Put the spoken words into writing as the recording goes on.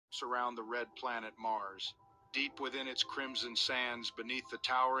around the red planet Mars. Deep within its crimson sands, beneath the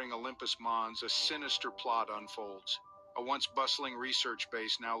towering Olympus Mons, a sinister plot unfolds. A once bustling research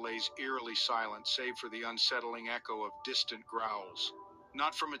base now lays eerily silent, save for the unsettling echo of distant growls.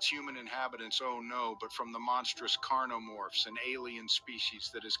 Not from its human inhabitants, oh no, but from the monstrous Carnomorphs, an alien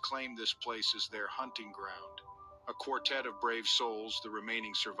species that has claimed this place as their hunting ground. A quartet of brave souls, the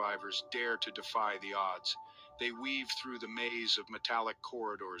remaining survivors, dare to defy the odds. They weave through the maze of metallic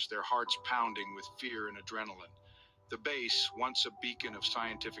corridors, their hearts pounding with fear and adrenaline. The base, once a beacon of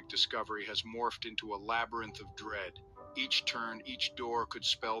scientific discovery, has morphed into a labyrinth of dread. Each turn, each door could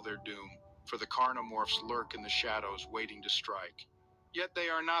spell their doom, for the Carnomorphs lurk in the shadows, waiting to strike. Yet they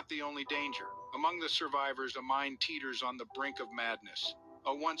are not the only danger. Among the survivors, a mind teeters on the brink of madness.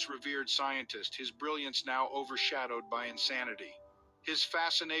 A once revered scientist, his brilliance now overshadowed by insanity. His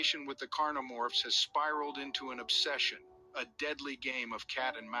fascination with the Carnomorphs has spiraled into an obsession, a deadly game of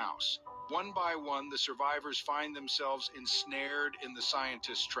cat and mouse. One by one, the survivors find themselves ensnared in the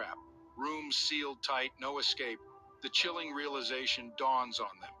scientist's trap. Rooms sealed tight, no escape. The chilling realization dawns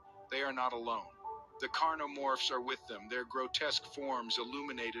on them. They are not alone. The Carnomorphs are with them, their grotesque forms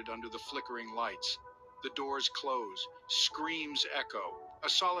illuminated under the flickering lights. The doors close. Screams echo. A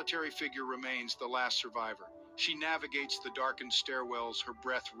solitary figure remains, the last survivor. She navigates the darkened stairwells, her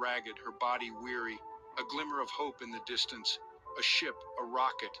breath ragged, her body weary. A glimmer of hope in the distance. A ship, a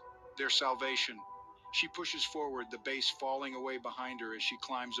rocket, their salvation. She pushes forward, the base falling away behind her as she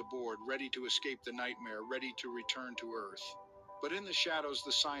climbs aboard, ready to escape the nightmare, ready to return to Earth. But in the shadows,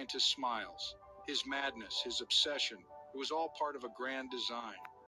 the scientist smiles. His madness, his obsession, it was all part of a grand design.